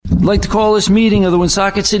I'd like to call this meeting of the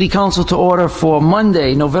Woonsocket City Council to order for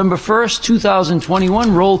Monday, November 1st,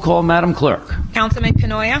 2021. Roll call, Madam Clerk. Councilman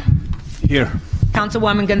Canoia? Here.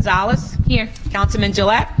 Councilwoman Gonzalez? Here. Councilman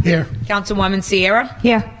Gillette? Here. Councilwoman Sierra?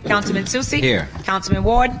 Here. Councilman Susi? Here. Councilman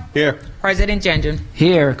Ward? Here. President Gendron?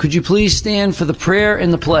 Here. Could you please stand for the prayer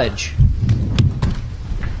and the pledge?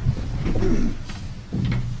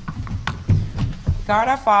 God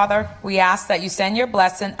our Father, we ask that you send your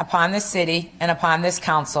blessing upon this city and upon this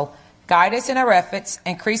council. Guide us in our efforts,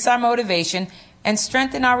 increase our motivation, and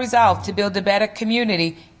strengthen our resolve to build a better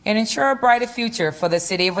community and ensure a brighter future for the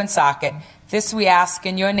city of Woonsocket. This we ask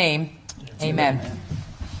in your name. Amen.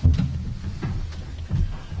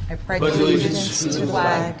 I pledge allegiance to the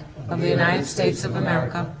flag of the United States of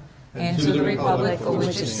America and to the republic for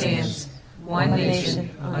which it stands, one nation,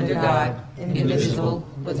 under God, indivisible,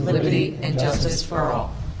 with liberty and justice for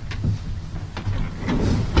all.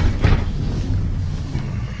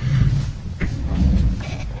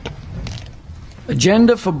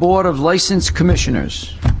 Agenda for Board of License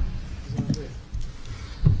Commissioners.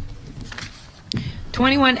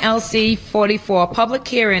 21 LC 44, public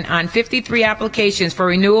hearing on 53 applications for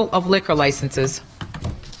renewal of liquor licenses.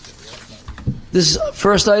 This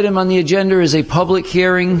first item on the agenda is a public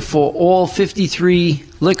hearing for all 53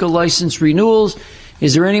 liquor license renewals.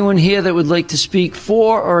 Is there anyone here that would like to speak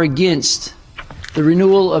for or against the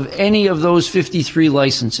renewal of any of those 53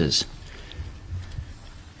 licenses?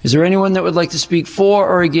 Is there anyone that would like to speak for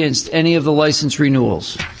or against any of the license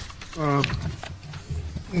renewals?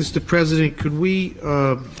 Mr. President, could we,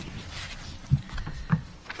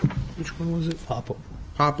 which one was it?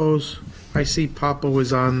 Papo's. I see Papo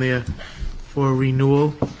is on there for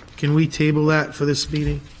renewal. Can we table that for this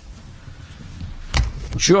meeting?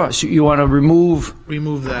 Sure. So you want to remove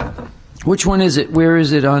that. Which one is it? Where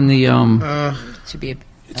is it on the To be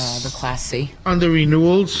the Class C. Under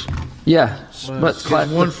renewals, yeah, but there's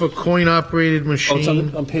one for coin-operated machine.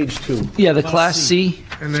 It's on page 2. yeah, the Class C.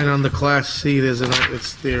 And then on the Class C,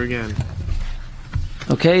 it's there again.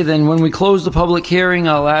 Okay, then when we close the public hearing,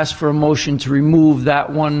 I'll ask for a motion to remove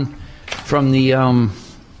that one from the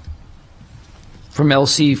from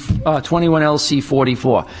LC 21 LC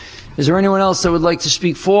 44. Is there anyone else that would like to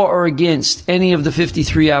speak for or against any of the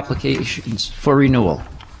 53 applications for renewal?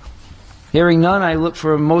 Hearing none, I look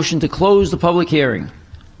for a motion to close the public hearing.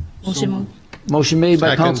 Motion made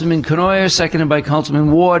by Councilman Canoia, seconded by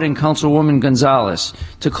Councilman Ward and Councilwoman Gonzalez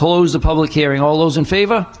to close the public hearing. All those in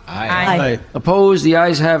favor? Aye. Opposed? The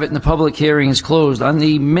ayes have it, and the public hearing is closed. On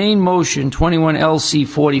the main motion, 21 LC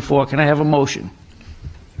 44, can I have a motion?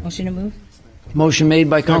 Motion to move. Motion made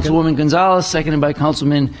by Councilwoman Gonzalez, seconded by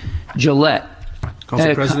Councilman Gillette.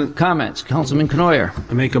 Council President, Comments? Councilman Canoia.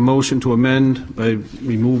 I make a motion to amend by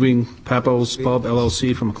removing Papo's Pub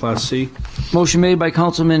LLC from Class C. Motion made by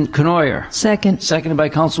Councilman Canoia. Second. Seconded by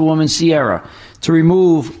Councilwoman Sierra to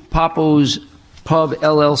remove Papo's Pub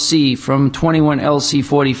LLC from 21 LC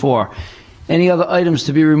 44. Any other items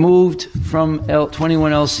to be removed from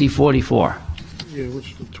 21 LC 44? Yeah,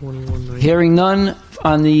 which the 21? Hearing none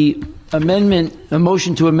on the amendment, a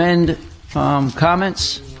motion to amend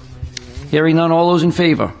comments. Hearing none, all those in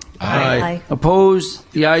favor? Aye. Opposed?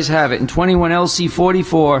 The ayes have it. And 21 LC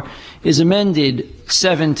 44 is amended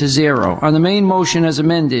 7-0. On the main motion as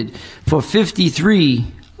amended for 53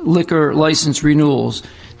 liquor license renewals,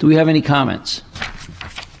 do we have any comments?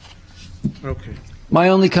 Okay. My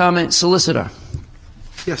only comment, solicitor.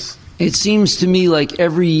 Yes. It seems to me like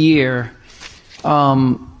every year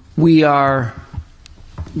we are,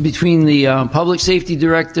 between the public safety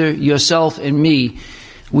director, yourself, and me,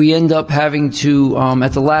 we end up having to,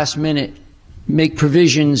 at the last minute, make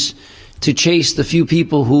provisions to chase the few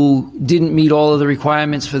people who didn't meet all of the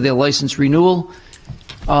requirements for their license renewal.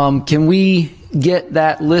 Can we get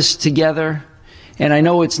that list together? And I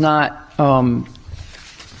know it's not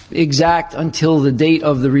exact until the date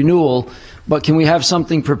of the renewal, but can we have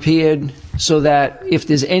something prepared so that if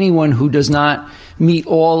there's anyone who does not meet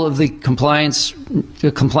all of the compliance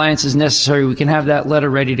is necessary, we can have that letter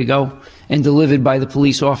ready to go and delivered by the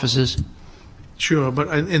police officers? Sure, but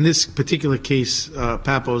in this particular case,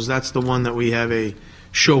 Papo's, that's the one that we have a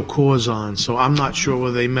show cause on, so I'm not sure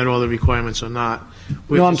whether they met all the requirements or not.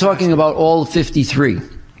 No, I'm talking about all 53.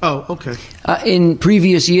 Oh, okay. In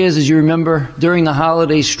previous years, as you remember, during the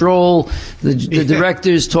holiday stroll, the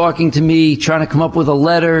director's talking to me, trying to come up with a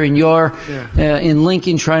letter, and you're in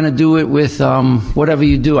Lincoln trying to do it with whatever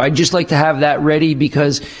you do. I'd just like to have that ready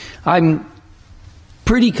because I'm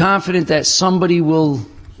pretty confident that somebody will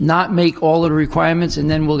not make all of the requirements, and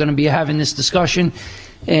then we're going to be having this discussion.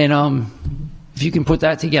 And if you can put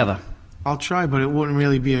that together. I'll try, but it wouldn't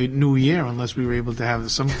really be a new year unless we were able to have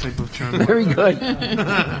some type of turn. Very good.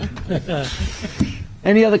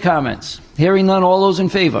 Any other comments? Hearing none, all those in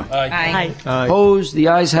favor? Aye. Opposed? The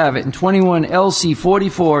ayes have it. And 21 LC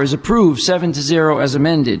 44 is approved 7-0 as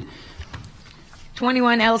amended.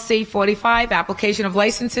 21 LC 45, application of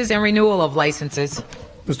licenses and renewal of licenses.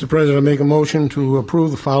 Mr. President, I make a motion to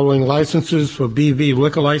approve the following licenses for BV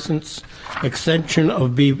liquor license, extension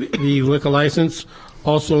of BV liquor license,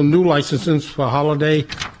 also new licenses for holiday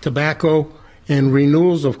tobacco, and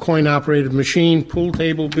renewals of coin-operated machine, pool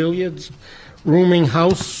table billiards, rooming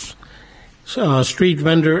house, street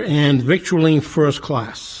vendor, and victualling first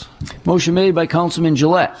class. Motion made by Councilman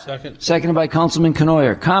Gillette. Second. Seconded by Councilman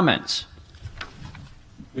Canoyer. Comments?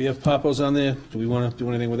 We have Papos on there. Do we want to do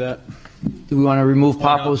anything with that? Do we want to remove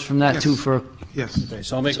Papos from that Yes. too for... Yes, Okay,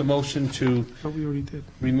 so I'll make a motion to but we already did.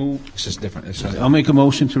 remove, It's just different. I'll make a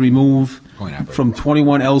motion to remove Coin-operated. from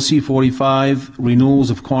 21 LC 45, renewals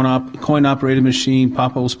of coin-operated machine,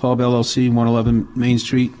 Papos Pub LLC, 111 Main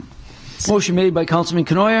Street. Motion made by Councilman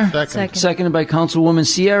Canoyer. Second. Seconded by Councilwoman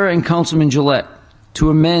Sierra and Councilman Gillette to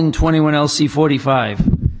amend 21 LC 45.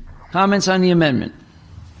 Comments on the amendment?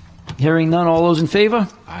 Hearing none, all those in favor?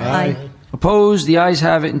 Aye. Opposed? The ayes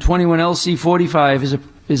have it, and 21 LC 45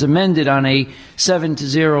 is amended on a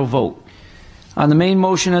 7-0 vote. On the main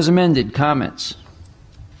motion as amended, comments?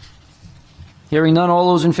 Hearing none, all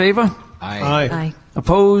those in favor? Aye.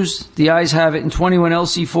 Opposed? The ayes have it, and 21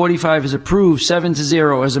 LC 45 is approved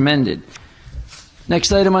 7-0 as amended.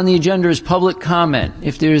 Next item on the agenda is public comment.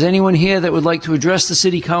 If there is anyone here that would like to address the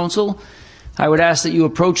City Council, I would ask that you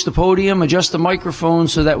approach the podium, adjust the microphone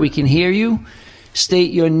so that we can hear you,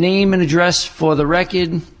 state your name and address for the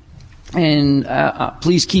record, and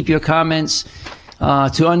please keep your comments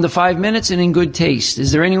to under 5 minutes and in good taste.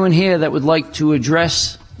 Is there anyone here that would like to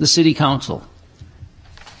address the City Council?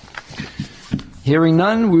 Hearing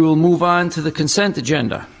none, we will move on to the consent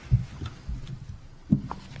agenda.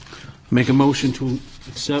 Make a motion to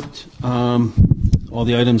accept all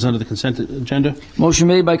the items under the consent agenda. Motion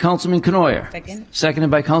made by Councilman Canoyer. Second. Seconded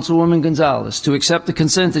by Councilwoman Gonzalez to accept the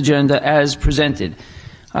consent agenda as presented.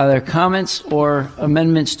 Are there comments or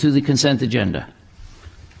amendments to the consent agenda?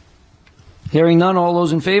 Hearing none, all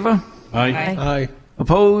those in favor? Aye.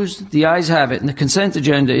 Opposed? The ayes have it, and the consent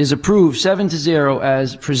agenda is approved 7-0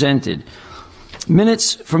 as presented.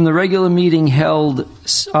 Minutes from the regular meeting held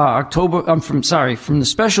from the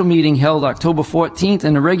special meeting held October 14th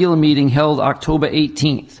and the regular meeting held October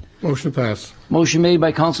 18th. Motion passed. Motion made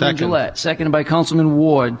by Councilman Second. Gillette, seconded by Councilman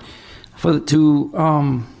Ward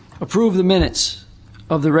to approve the minutes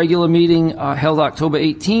of the regular meeting held October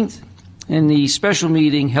 18th and the special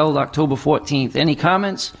meeting held October 14th. Any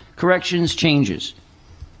comments, corrections, changes?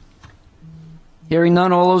 Hearing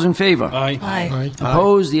none, all those in favor? Aye. Aye.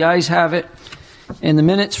 Opposed? The ayes have it. And the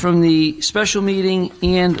minutes from the special meeting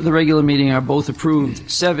and the regular meeting are both approved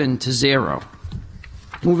 7-0.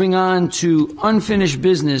 Moving on to unfinished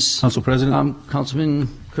business. Council President? Councilman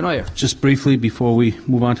Canoyer. Just briefly, before we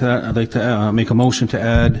move on to that, I'd like to make a motion to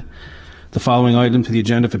add the following item to the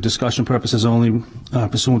agenda for discussion purposes only,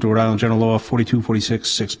 pursuant to Rhode Island General Law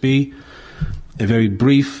 4246-6B. A very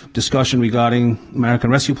brief discussion regarding American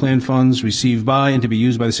Rescue Plan funds received by and to be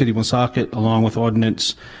used by the City of Woonsocket, along with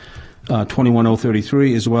Ordinance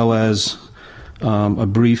 21033, as well as a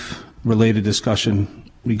brief related discussion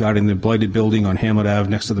regarding the blighted building on Hamlet Ave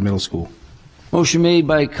next to the middle school. Motion made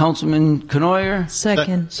by Councilman Canoyer,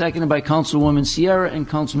 Second. seconded by Councilwoman Sierra and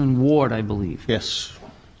Councilman Ward, I believe. Yes.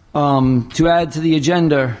 To add to the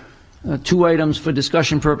agenda, 2 items for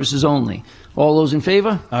discussion purposes only. All those in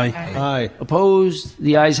favor? Aye. Opposed?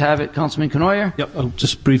 The ayes have it. Councilman Canoyer? Yep,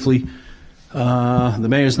 just briefly, the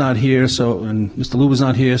mayor's not here, and Mr. Luba's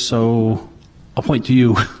not here, so I'll point to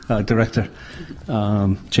you, Director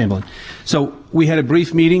Chamberlain. So we had a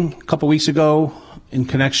brief meeting a couple weeks ago in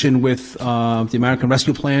connection with the American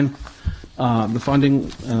Rescue Plan. The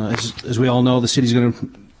funding, as we all know, the city's going to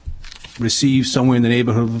receive somewhere in the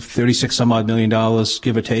neighborhood of $36-some-odd million,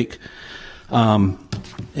 give or take.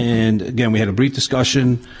 And again, we had a brief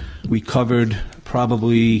discussion. We covered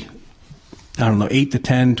probably, $8 to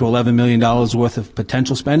 $10 to $11 million worth of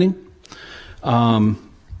potential spending,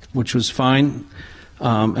 which was fine.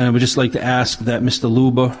 And I would just like to ask that Mr.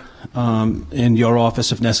 Luba and your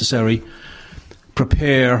office, if necessary,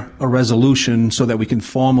 prepare a resolution so that we can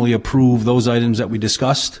formally approve those items that we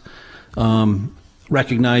discussed,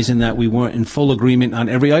 recognizing that we weren't in full agreement on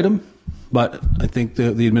every item, but I think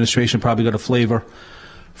the administration probably got a flavor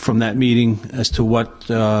from that meeting as to what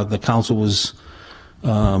the council was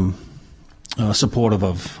supportive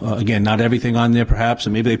of. Again, not everything on there perhaps,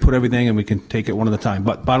 and maybe they put everything and we can take it one at a time.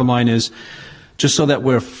 But bottom line is, just so that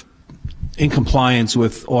we're in compliance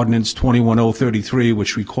with Ordinance 21033,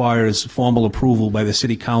 which requires formal approval by the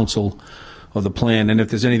City Council of the plan. And if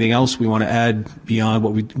there's anything else we want to add beyond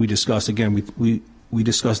what we discussed, again, we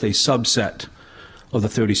discussed a subset of the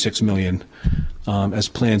 36 million as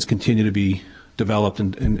plans continue to be developed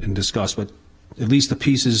and discussed. But at least the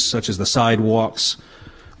pieces such as the sidewalks,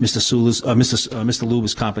 Mr.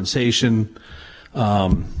 Luba's compensation,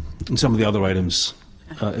 and some of the other items,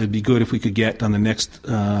 it'd be good if we could get on the next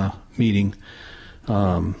meeting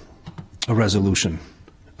a resolution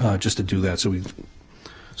just to do that, so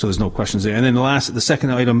there's no questions there. And then the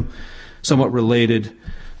second item, somewhat related,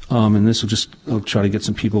 and this I'll try to get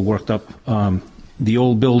some people worked up. The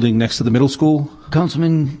old building next to the middle school.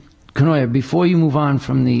 Councilman Canoia, before you move on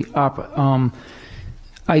from the opera,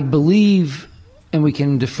 I believe, and we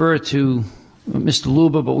can defer to Mr.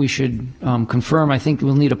 Luba, but we should confirm, I think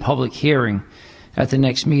we'll need a public hearing at the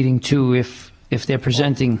next meeting too, if they're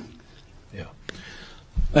presenting. Yeah.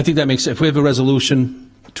 I think that makes sense. If we have a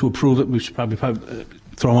resolution to approve it, we should probably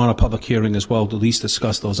throw on a public hearing as well to at least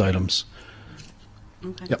discuss those items.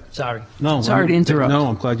 Okay. Yep. Sorry. No. Sorry to interrupt. No,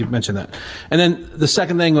 I'm glad you mentioned that. And then the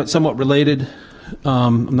second thing, somewhat related,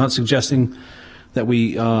 I'm not suggesting that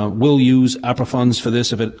we will use APRA funds for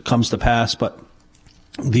this if it comes to pass, but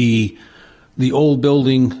the old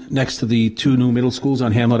building next to the two new middle schools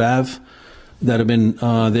on Hamlet Ave that have been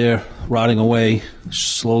there rotting away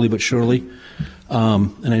slowly but surely.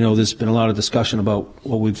 And I know there's been a lot of discussion about,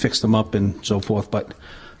 well, we'd fix them up and so forth, but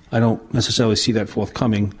I don't necessarily see that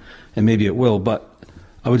forthcoming, and maybe it will. But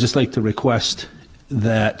I would just like to request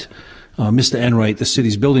that Mr. Enright, the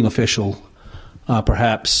city's building official,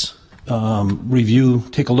 perhaps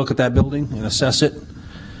take a look at that building and assess it,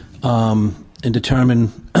 and determine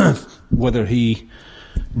whether he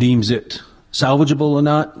deems it salvageable or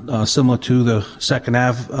not, similar to the Second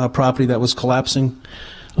Ave property that was collapsing.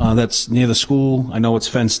 That's near the school. I know it's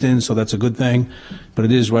fenced in, so that's a good thing, but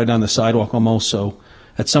it is right on the sidewalk almost. So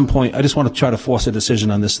at some point, I just want to try to force a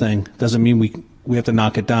decision on this thing. Doesn't mean we have to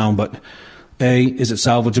knock it down, but A, is it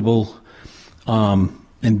salvageable?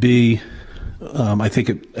 And B, I think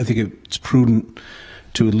it's prudent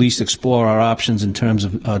to at least explore our options in terms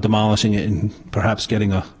of demolishing it and perhaps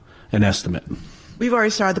getting an estimate. We've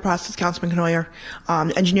already started the process, Councilman Canoyer.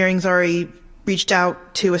 Engineering's already reached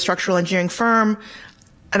out to a structural engineering firm.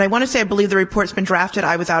 And I want to say I believe the report's been drafted.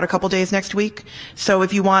 I was out a couple days next week. So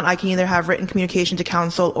if you want, I can either have written communication to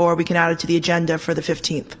council or we can add it to the agenda for the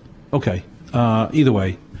 15th. Okay. Either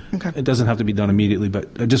way. Okay. It doesn't have to be done immediately, but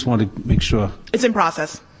I just want to make sure. It's in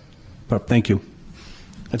process. Thank you.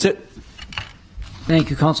 That's it. Thank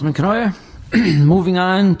you, Councilman Canoia. Moving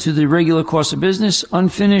on to the regular course of business,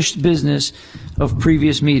 unfinished business of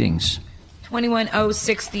previous meetings.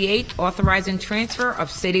 21068, authorizing transfer of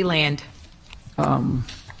city land.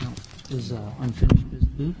 Is unfinished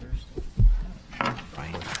business.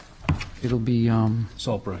 It'll be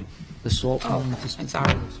Salt brine. the salt. I'm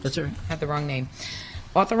sorry. That's all right. Had the wrong name.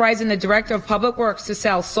 Authorizing the Director of Public Works to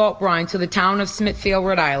sell salt brine to the town of Smithfield,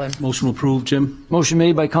 Rhode Island. Motion approved, Jim. Motion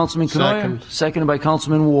made by Councilman Canoia, seconded by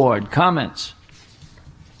Councilman Ward. Comments?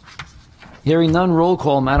 Hearing none, roll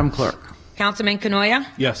call, Madam Clerk. Councilman Canoia?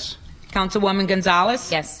 Yes. Councilwoman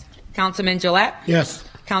Gonzalez? Yes. Councilman Gillette? Yes.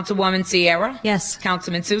 Councilwoman Sierra? Yes.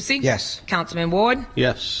 Councilman Susi? Yes. Councilman Ward?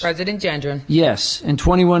 Yes. President Gendron. Yes, and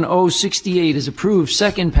 21068 is approved,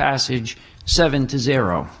 second passage,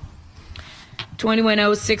 7-0.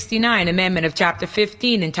 21069, amendment of Chapter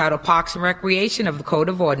 15 entitled Parks and Recreation of the Code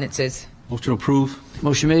of Ordinances. Motion approved.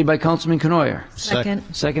 Motion made by Councilman Canoia, Second.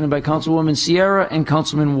 seconded by Councilwoman Sierra and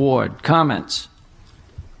Councilman Ward. Comments?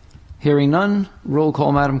 Hearing none, roll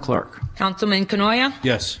call, Madam Clerk. Councilman Canoia?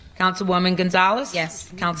 Yes. Councilwoman Gonzalez?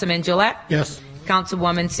 Yes. Councilman Gillette? Yes.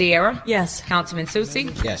 Councilwoman Sierra? Yes. Councilman Susi?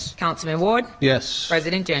 Yes. Councilman Ward? Yes.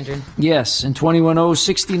 President Gendron. Yes, and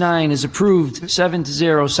 21069 is approved,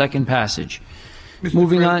 7-0, second passage.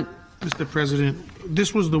 Moving on. Mr. President,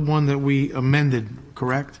 this was the one that we amended,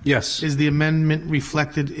 correct? Yes. Is the amendment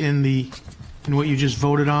reflected in what you just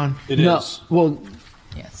voted on? It No, is. well,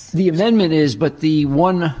 Yes. the amendment is, but the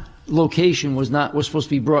one location was supposed to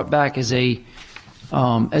be brought back as a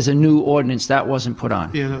new ordinance. That wasn't put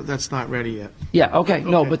on. Yeah, no, that's not ready yet. Yeah, okay,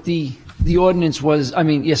 no, Okay. but the ordinance was,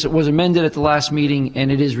 yes, it was amended at the last meeting,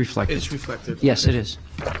 and it is reflected. It's reflected. Yes, it is.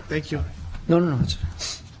 Thank you. No.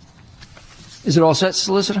 Is it all set,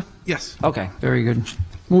 Solicitor? Yes. Okay, very good.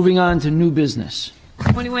 Moving on to new business.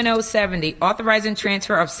 21070, authorizing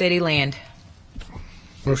transfer of city land.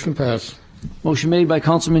 Motion passed. Motion made by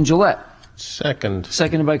Councilman Gillette, Second.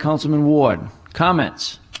 Seconded by Councilman Ward.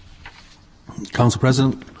 Comments? Council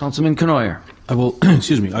President, Councilman Canoyer. I will,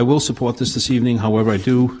 excuse me, I will support this evening. However, I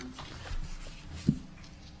do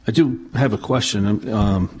have a question.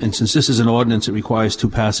 And since this is an ordinance, it requires 2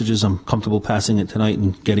 passages. I'm comfortable passing it tonight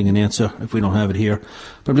and getting an answer if we don't have it here.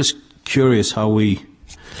 But I'm just curious how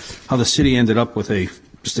the city ended up with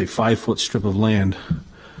just a 5-foot strip of land.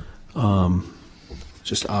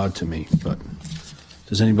 Just odd to me. But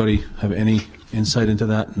does anybody have any insight into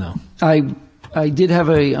that? No. I did have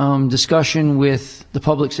a discussion with the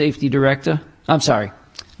Public Safety Director. I'm sorry,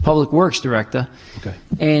 Public Works Director. Okay.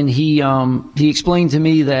 And he explained to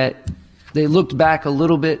me that they looked back a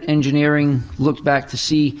little bit, engineering looked back to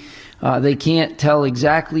see, they can't tell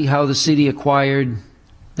exactly how the city acquired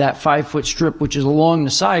that 5-foot strip, which is along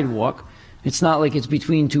the sidewalk. It's not like it's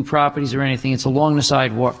between 2 properties or anything, it's along the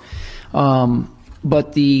sidewalk.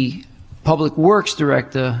 But the Public Works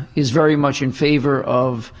Director is very much in favor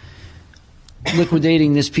of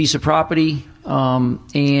liquidating this piece of property,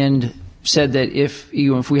 and said that if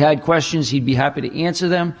we had questions, he'd be happy to answer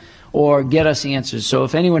them or get us answers. So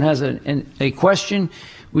if anyone has a question,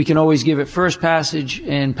 we can always give it first passage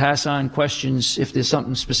and pass on questions if there's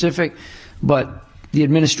something specific. But the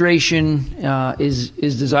administration is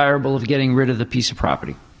desirable of getting rid of the piece of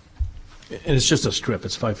property. And it's just a strip.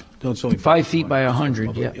 It's it's only 5 feet by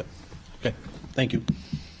 100. Yeah. Okay. Thank you.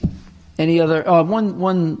 Any other?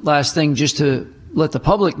 One last thing, just to let the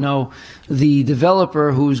public know, the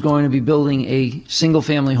developer who's going to be building a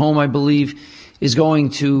single-family home, I believe, is going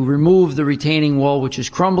to remove the retaining wall, which is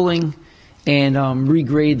crumbling, and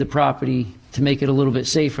regrade the property to make it a little bit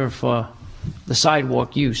safer for the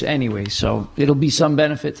sidewalk use anyway. So it'll be some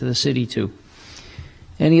benefit to the city, too.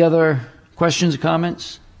 Any other questions or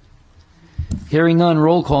comments? Hearing none,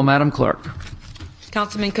 roll call, Madam Clerk.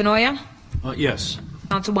 Councilman Canoyer? Yes.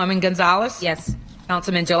 Councilwoman Gonzalez? Yes.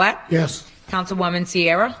 Councilman Gillette? Yes. Councilwoman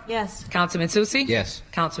Sierra? Yes. Councilman Susi? Yes.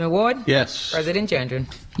 Councilman Ward? Yes. President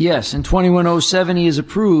Gendron? Yes, and 21070 is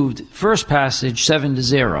approved. First passage,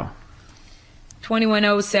 7-0.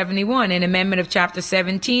 21071, an amendment of Chapter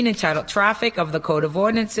 17 entitled Traffic of the Code of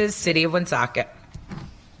Ordinances, City of Woonsocket.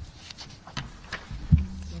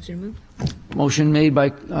 Motion to move. Motion made by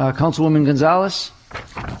Councilwoman Gonzalez,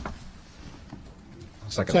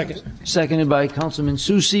 Second. seconded by Councilman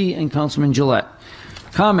Susi and Councilman Gillette.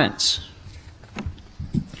 Comments?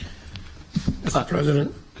 Mr.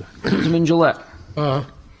 President, Councilman Gillette.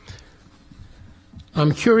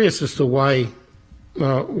 I'm curious as to why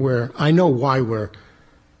I know why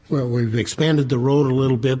we've expanded the road a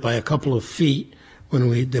little bit by a couple of feet when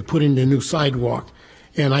they put in the new sidewalk.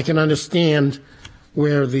 And I can understand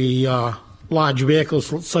where the large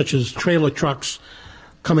vehicles such as trailer trucks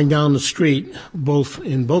coming down the street,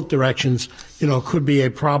 in both directions, could be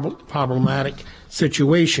a problematic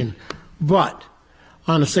situation. But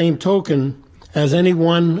on the same token, has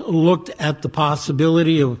anyone looked at the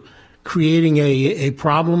possibility of creating a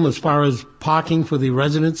problem as far as parking for the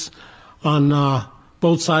residents on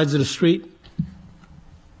both sides of the street?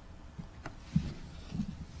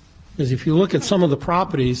 Because if you look at some of the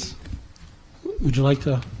properties, would you like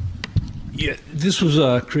to? Yeah, this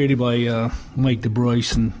was created by Mike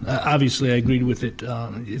DeBrois, and obviously I agreed with it.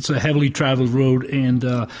 It's a heavily traveled road,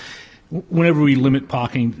 and whenever we limit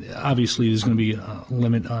parking, obviously there's going to be a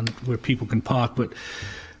limit on where people can park, but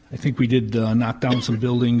I think we did knock down some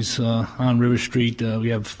buildings on River Street. We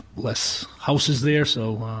have less houses there,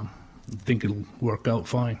 so I think it'll work out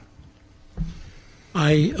fine.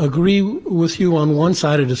 I agree with you on one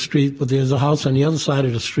side of the street, but there's a house on the other side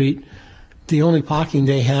of the street. The only parking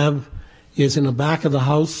they have is in the back of the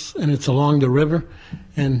house, and it's along the river,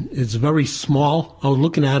 and it's very small. I was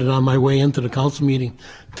looking at it on my way into the council meeting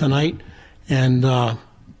tonight, and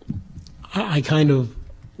I kind of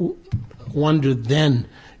wondered then,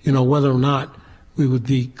 whether or not we would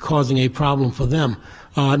be causing a problem for them.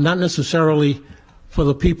 Not necessarily for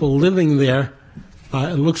the people living there.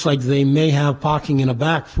 It looks like they may have parking in the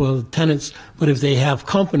back for tenants, but if they have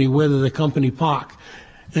company, where do the company park?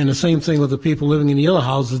 And the same thing with the people living in the other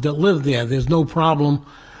houses that live there. There's no problem,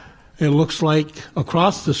 it looks like,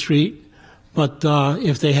 across the street, but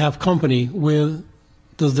if they have company, where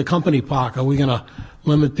does the company park? Are we going to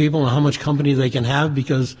limit people on how much company they can have?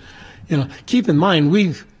 Because, keep in mind,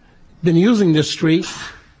 we've been using this street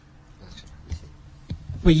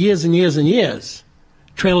for years and years and years.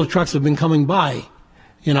 Trailer trucks have been coming by.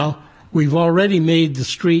 We've already made the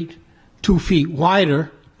street 2 feet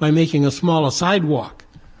wider by making a smaller sidewalk.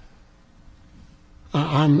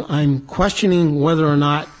 I'm questioning whether or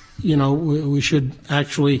not, we should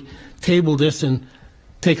actually table this and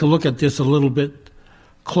take a look at this a little bit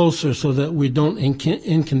closer so that we don't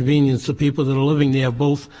inconvenience the people that are living there,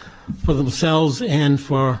 both for themselves and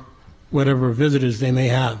for whatever visitors they may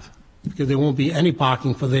have, because there won't be any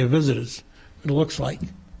parking for their visitors, it looks like.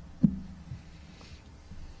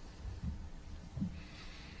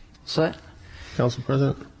 Set. Council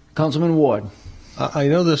President? Councilman Ward. I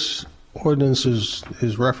know this ordinance is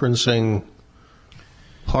referencing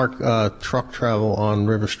truck travel on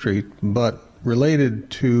River Street, but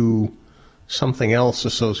related to something else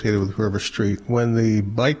associated with River Street, when the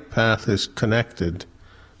bike path is connected,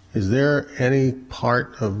 is there any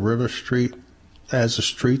part of River Street as a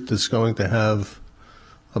street that's going to have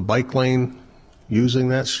a bike lane using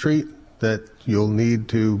that street that you'll need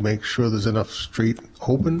to make sure there's enough street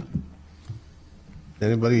open?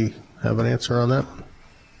 Anybody have an answer on that?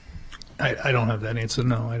 I don't have that answer.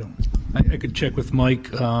 No, I don't. I could check with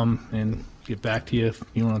Mike and get back to you if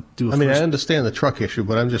you want to do. I understand the truck issue,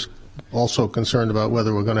 but I'm just also concerned about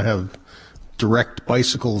whether we're going to have direct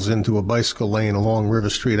bicycles into a bicycle lane along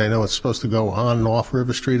River Street. I know it's supposed to go on and off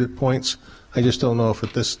River Street at points. I just don't know if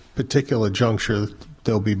at this particular juncture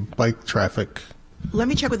there'll be bike traffic. Let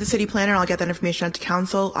me check with the city planner. I'll get that information out to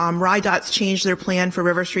council. RIDOT's changed their plan for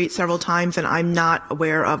River Street several times, and I'm not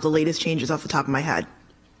aware of the latest changes off the top of my head.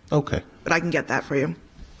 Okay. But I can get that for you.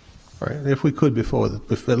 All right. If we could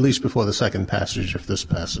at least before the second passage, if this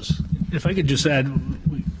passes. If I could just add,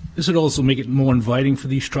 this would also make it more inviting for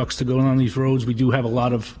these trucks to go on these roads. We do have a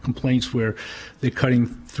lot of complaints where they're cutting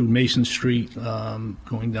through Mason Street,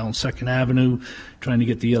 going down 2nd Avenue, trying to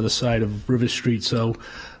get the other side of River Street. So,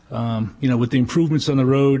 with the improvements on the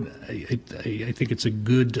road, I think it's a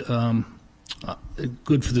good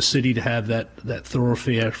for the city to have that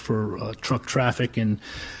thoroughfare for truck traffic. And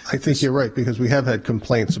I think you're right, because we have had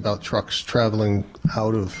complaints about trucks traveling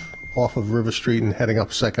off of River Street and heading up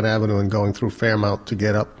 2nd Avenue and going through Fairmount to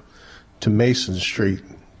get up to Mason Street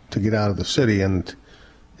to get out of the city. And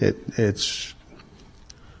it's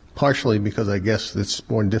partially because I guess it's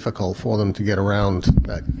more difficult for them to get around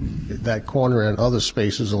that corner and other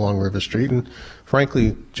spaces along River Street. And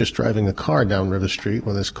frankly, just driving a car down River Street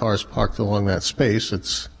when there's cars parked along that space,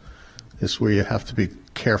 it's where you have to be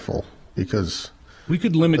careful, because we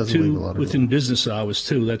could limit to within business hours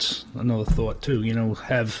too. That's another thought too.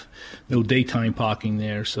 Have no daytime parking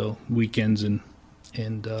there, so weekends and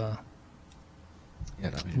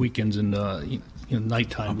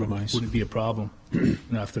nighttime wouldn't be a problem.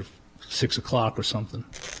 After 6 o'clock or something.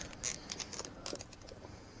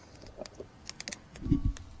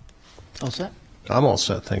 All set? I'm all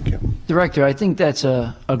set, thank you. Director, I think that's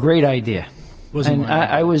a great idea. Wasn't And my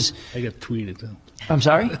idea. I got tweeted though. I'm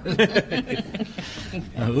sorry?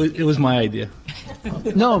 It was my idea.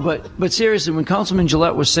 No, but seriously, when Councilman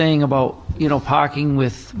Gillette was saying about, parking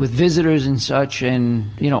with visitors and such,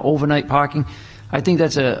 and, overnight parking, I think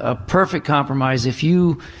that's a perfect compromise.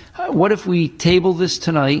 What if we table this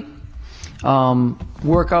tonight,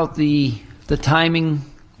 work out the timing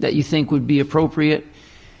that you think would be appropriate,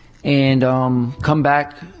 and come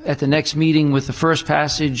back at the next meeting with the first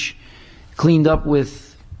passage cleaned up with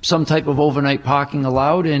some type of overnight parking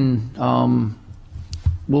allowed, and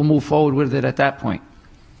we'll move forward with it at that point.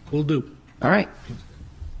 Will do. All right.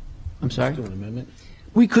 I'm sorry? Do an amendment?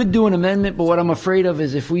 We could do an amendment, but what I'm afraid of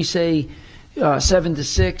is if we say 7 to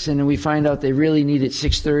 6, and then we find out they really need it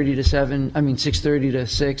 6:30 to 7. I mean 6:30 to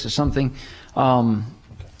 6 or something.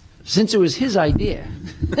 Since it was his idea.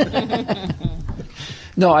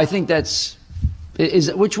 No, I think that's.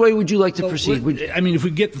 Which way would you like to proceed? If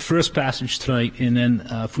we get the first passage tonight, and then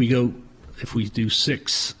if we do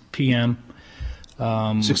 6 p.m.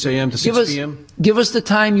 6 a.m. to 6 p.m. Give us the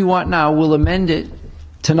time you want now. We'll amend it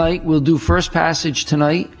tonight. We'll do first passage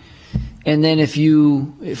tonight. And then if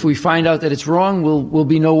we find out that it's wrong, we'll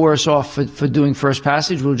be no worse off for doing first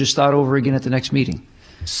passage. We'll just start over again at the next meeting.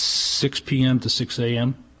 6 p.m. to 6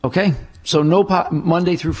 a.m. Okay. So no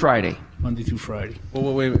Monday through Friday. Monday through Friday.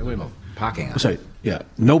 Well, wait a minute. Parking. Sorry. Yeah.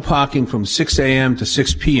 No parking from 6 a.m. to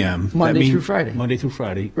 6 p.m. Monday through Friday. Monday through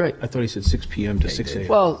Friday. Right. I thought he said 6 p.m. to 6 a.m.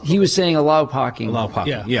 Well, he was saying allow parking. Allow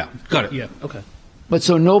parking. Yeah. Got it. Yeah. Okay. But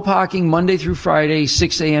so no parking Monday through Friday,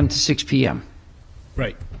 6 a.m. to 6 p.m.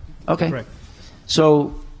 Right. Okay. Correct.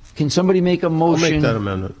 So can somebody make a motion? I'll make that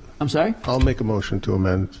amendment. I'm sorry? I'll make a motion to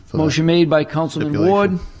amend. Motion made by Councilman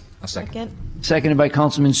Ward. A second. Seconded by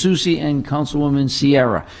Councilman Susi and Councilwoman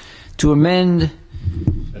Sierra to amend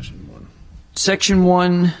Section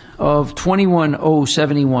 1 of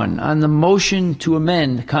 21071. On the motion to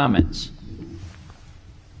amend, comments?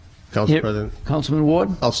 Council President. Councilman Ward?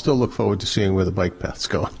 I'll still look forward to seeing where the bike paths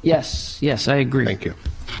go. Yes, I agree. Thank you.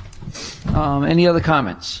 Any other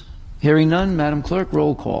comments? Hearing none, Madam Clerk,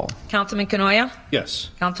 roll call. Councilman Canoia? Yes.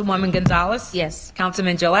 Councilwoman Gonzalez? Yes.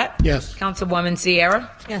 Councilman Gillette? Yes. Councilwoman Sierra?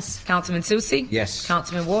 Yes. Councilman Susie? Yes.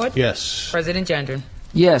 Councilman Ward? Yes. President Gendron?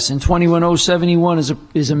 Yes, and 21071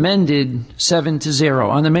 is amended 7-0.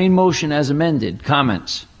 On the main motion as amended,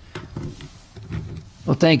 comments?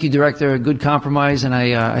 Well, thank you, Director. A good compromise, and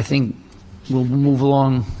I think we'll move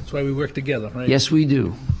along. That's why we work together, right? Yes, we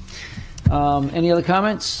do. Any other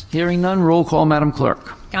comments? Hearing none, roll call, Madam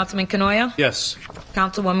Clerk. Councilman Canoia? Yes.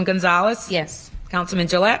 Councilwoman Gonzalez? Yes. Councilman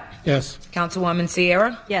Gillette? Yes. Councilwoman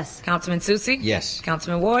Sierra? Yes. Councilman Susie? Yes.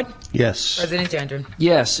 Councilman Ward? Yes. President Gendron?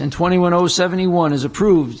 Yes, and 21071 is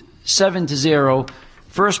approved 7-0.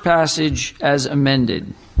 First passage as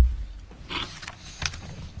amended.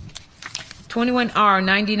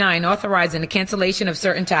 21R99, authorizing the cancellation of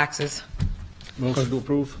certain taxes. Motion to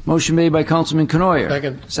approve? Motion made by Councilman Canoia.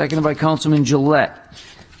 Second. Seconded by Councilman Gillette.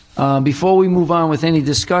 Before we move on with any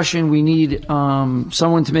discussion, we need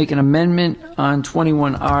someone to make an amendment on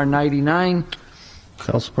 21R99.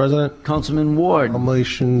 Council President, Councilman Ward. a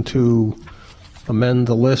motion to amend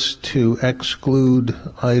the list to exclude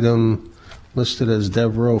item listed as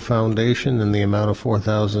Devereaux Foundation in the amount of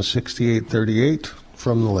 $4,068.38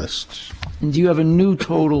 from the list. And do you have a new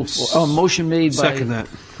total? Motion made by Second that.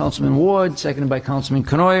 Councilman Ward, seconded by Councilman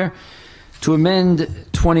Canoia, to amend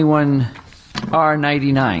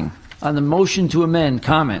 21R99. On the motion to amend,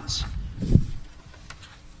 comments?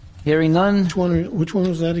 Hearing none, Which one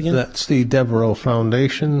was that again? That's the Devereaux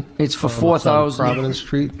Foundation. it's for on $4,000. Providence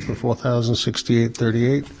Street for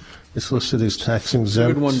 $4,068.38. It's listed as tax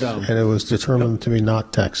exempt. Third one down. And it was determined to be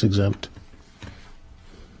not tax exempt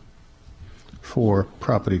for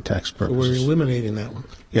property tax So we're purposes. eliminating that one.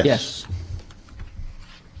 Yes.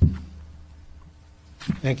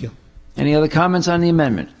 Thank you. Any other comments on the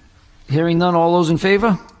amendment? Hearing none, all those in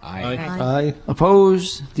favor? Aye. Aye.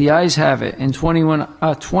 Opposed? The ayes have it, and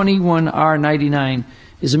 21R99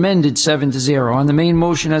 is amended 7-0. On the main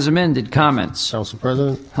motion as amended, comments? Council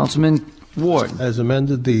President, Councilman Ward. as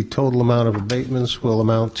amended, the total amount of abatements will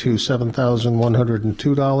amount to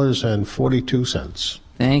 $7,102.42.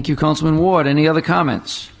 Thank you, Councilman Ward. Any other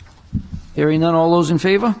comments? Hearing none, all those in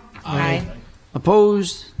favor? Aye.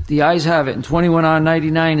 Opposed? The ayes have it, and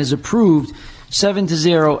 21R99 is approved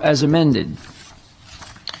 7-0 as amended.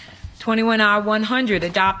 21R100,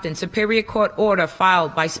 adopting Superior Court order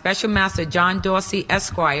filed by Special Master John Dorsey,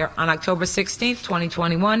 Esquire, on October 16,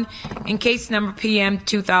 2021, in case number PM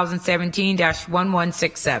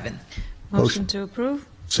 2017-1167. Motion to approve?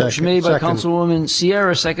 Motion made by Second. Councilwoman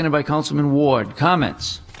Sierra, seconded by Councilman Ward.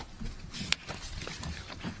 Comments?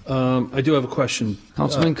 I do have a question.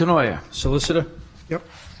 Councilman Canoia. Solicitor? Yep.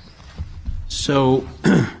 So,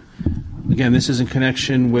 again, this is in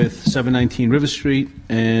connection with 719 River Street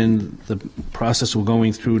and the process we're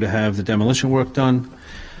going through to have the demolition work done.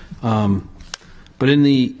 But in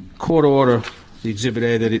the court order, the Exhibit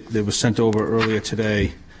A that was sent over earlier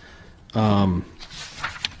today,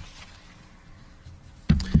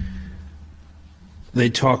 they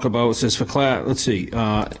talk about, it says for class, let's see,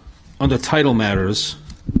 under title matters,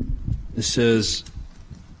 it says,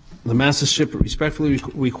 the mastership respectfully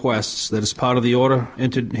requests that as part of the order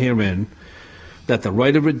entered herein, that the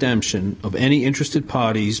right of redemption of any interested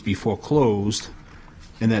parties be foreclosed,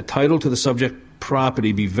 and that title to the subject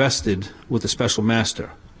property be vested with the special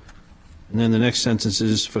master. And then the next sentence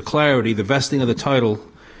is, for clarity, the vesting of the title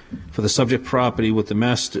for the subject property with the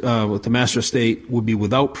master estate would be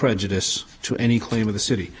without prejudice to any claim of the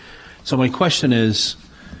city. So my question is,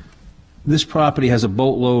 this property has a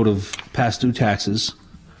boatload of past due taxes,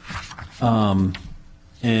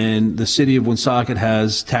 and the city of Woonsocket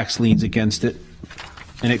has tax liens against it,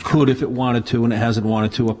 and it could if it wanted to, and it hasn't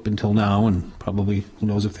wanted to up until now, and probably who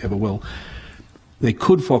knows if they ever will. They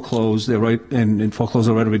could foreclose their right and foreclose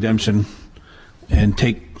their right of redemption and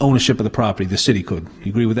take ownership of the property. The city could.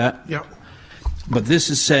 You agree with that? Yep. But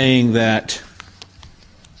this is saying that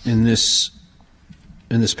in this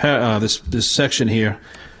section here,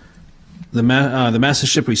 the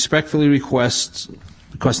mastership respectfully requesting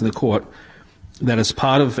the court that as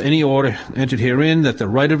part of any order entered herein, that the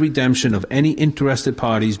right of redemption of any interested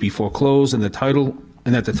parties be foreclosed, and that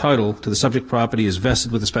the title to the subject property is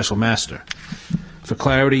vested with a special master. For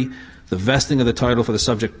clarity, the vesting of the title for the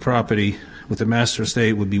subject property with the master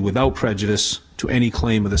estate would be without prejudice to any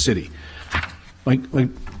claim of the city. My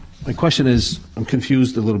question is, I'm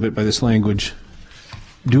confused a little bit by this language.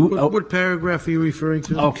 What paragraph are you referring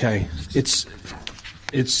to? Okay, it's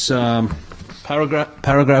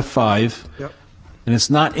paragraph 5. Yep. And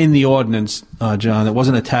it's not in the ordinance, John. It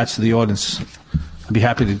wasn't attached to the ordinance. I'd be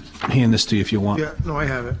happy to hand this to you if you want. Yeah, no, I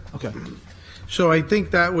have it. Okay. So I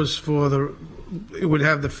think that was it would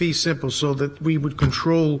have the fee simple so that we would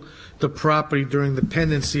control the property during the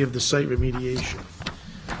pendency of the site remediation.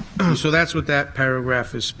 So that's what that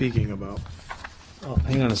paragraph is speaking about. Oh,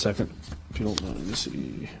 hang on a second, if you don't mind. Let me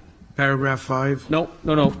see. Paragraph 5? No,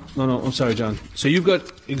 I'm sorry, John. So you've got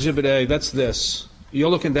Exhibit A, that's this. You're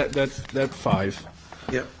looking at that 5.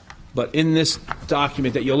 Yep. But in this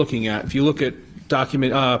document that you're looking at, if you look at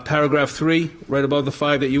paragraph 3, right above the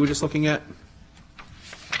 5 that you were just looking at,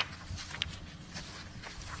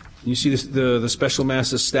 you see this, the Special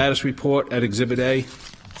Master Status Report at Exhibit A?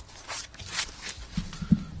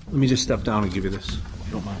 Let me just step down and give you this, if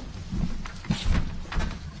you don't mind.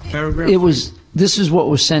 Paragraph? This is what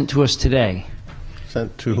was sent to us today.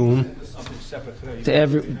 Sent to whom? To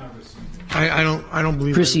every, I don't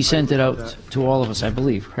believe. Chrissy sent it out to all of us, I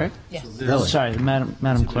believe, correct? Yes. Oh, sorry, Madam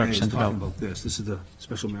Clerk sent it Talking out. about this. This is the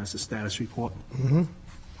Special Master Status Report. Mm-hmm.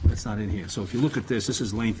 That's not in here. So if you look at this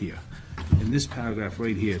is lengthier. In this paragraph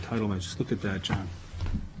right here, title, just look at that, John.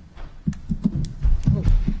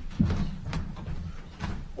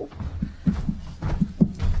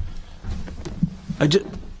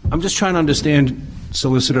 I'm just trying to understand,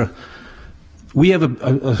 Solicitor. We have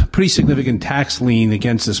a pretty significant tax lien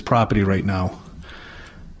against this property right now.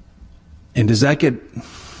 And does that get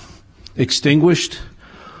extinguished?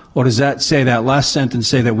 Or does that say, that last sentence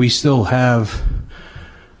say that we still have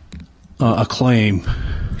a claim?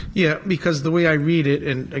 Yeah, because the way I read it,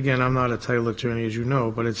 and again, I'm not a title attorney, as you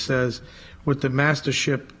know, but it says, with the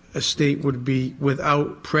mastership estate would be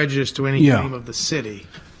without prejudice to any claim of the city.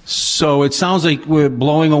 So it sounds like we're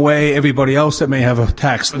blowing away everybody else that may have a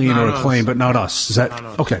tax lien or a claim, but not us. Is that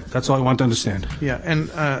okay? That's all I want to understand. Yeah,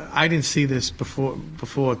 and I didn't see this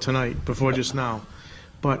before tonight, before just now,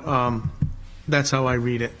 but that's how I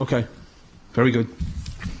read it. Okay, very good.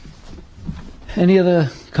 Any other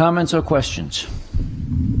comments or questions?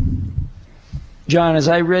 John, as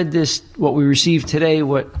I read this, what we received today,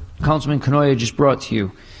 what Councilman Canoia just brought to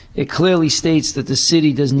you, it clearly states that the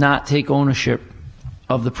city does not take ownership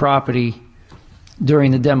of the property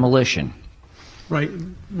during the demolition. Right.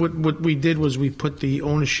 What we did was we put the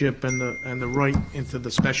ownership and the right into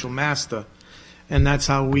the special master, and that's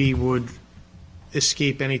how we would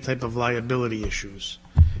escape any type of liability issues,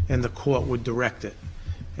 and the court would direct it,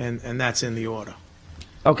 and that's in the order.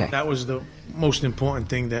 Okay. That was the most important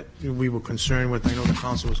thing that we were concerned with. I know the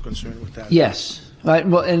council was concerned with that. Yes.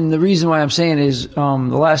 Well, and the reason why I'm saying is the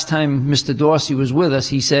last time Mr. Dorsey was with us,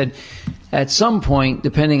 he said at some point,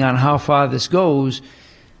 depending on how far this goes,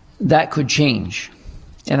 that could change.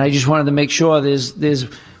 And I just wanted to make sure there's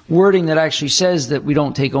wording that actually says that we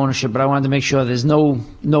don't take ownership, but I wanted to make sure there's no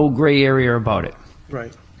gray area about it.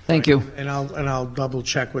 Right. Thank you. And I'll double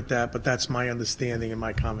check with that, but that's my understanding in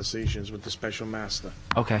my conversations with the special master.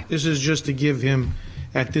 Okay. This is just to give him,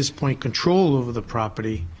 at this point, control over the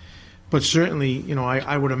property. But certainly,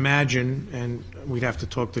 I would imagine, and we'd have to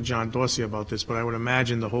talk to John Dorsey about this, but I would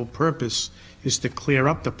imagine the whole purpose is to clear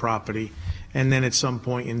up the property, and then at some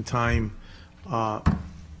point in time,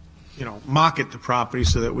 market the property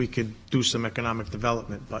so that we could do some economic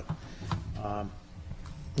development. But,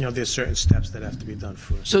 there's certain steps that have to be done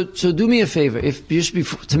first. So do me a favor,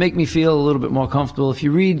 to make me feel a little bit more comfortable, if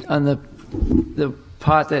you read on the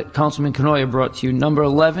part that Councilman Canoia brought to you, number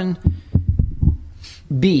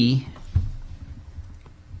 11B,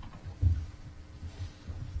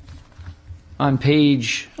 on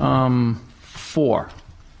page 4.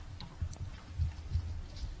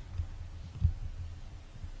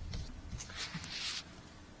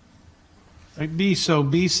 B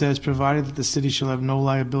says, provided that the city shall have no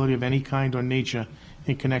liability of any kind or nature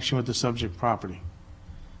in connection with the subject property.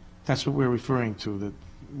 That's what we're referring to, that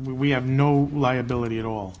we have no liability at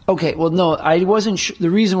all. Okay, well, no, I wasn't sure.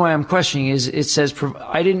 The reason why I'm questioning is it says,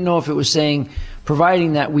 I didn't know if it was saying,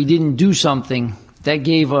 providing that we didn't do something that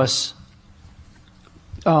gave us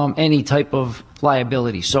any type of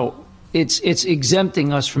liability. So it's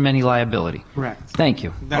exempting us from any liability. Correct. Thank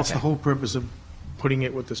you. That's Okay. the whole purpose of putting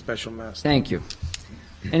it with the special master. Thank you.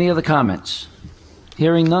 Any other comments?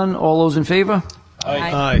 Hearing none, all those in favor?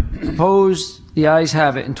 Aye. Opposed? The ayes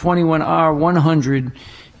have it. And 21R100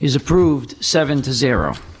 is approved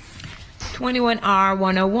 7-0.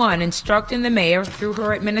 21R101, instructing the mayor through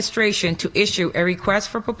her administration to issue a request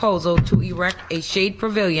for proposal to erect a shade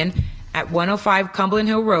pavilion at 105 Cumberland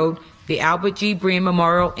Hill Road, the Albert G. Breen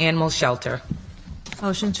Memorial Animal Shelter.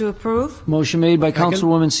 Motion to approve? Motion made by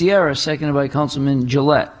Councilwoman Sierra, seconded by Councilman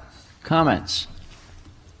Gillette. Comments?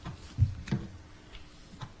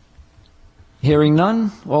 Hearing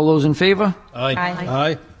none, all those in favor? Aye.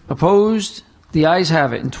 Aye. Opposed? The ayes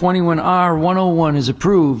have it, and 21R101 is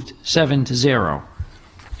approved, 7-0.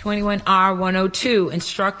 21R102,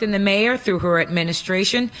 instructing the mayor through her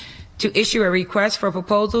administration to issue a request for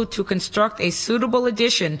proposal to construct a suitable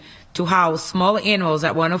addition to house smaller animals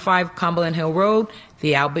at 105 Cumberland Hill Road,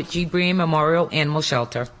 the Albert G. Breen Memorial Animal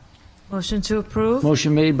Shelter. Motion to approve?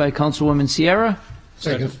 Motion made by Councilwoman Sierra,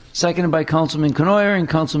 Second. seconded by Councilman Canoyer and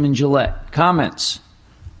Councilman Gillette. Comments?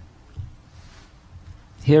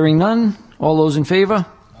 Hearing none. All those in favor?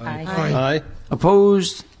 Aye.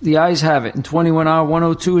 Opposed? The ayes have it, and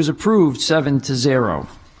 21R102 is approved, 7-0.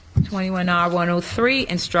 21R103,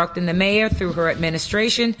 instructing the mayor through her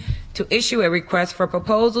administration to issue a request for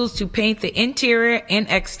proposals to paint the interior and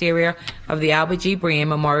exterior of the Albert G. Breen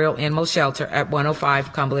Memorial Animal Shelter at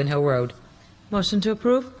 105 Cumberland Hill Road. Motion to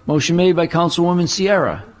approve? Motion made by Councilwoman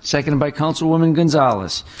Sierra, seconded by Councilwoman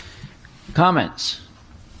Gonzalez. Comments?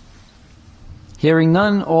 Hearing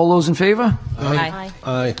none. All those in favor? Aye.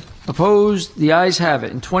 Aye. Opposed? The ayes have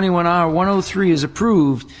it, and 21R103 is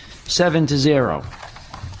approved, 7-0.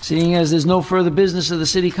 Seeing as there's no further business of the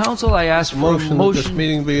City Council, I ask for a Motion that this motion.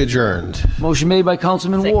 meeting be adjourned. Motion made by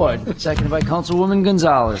Councilman Ward, seconded by Councilwoman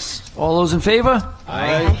Gonzalez. All those in favor?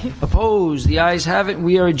 Aye. Opposed? The ayes have it.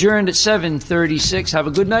 We are adjourned at 7:36. Have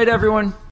a good night, everyone.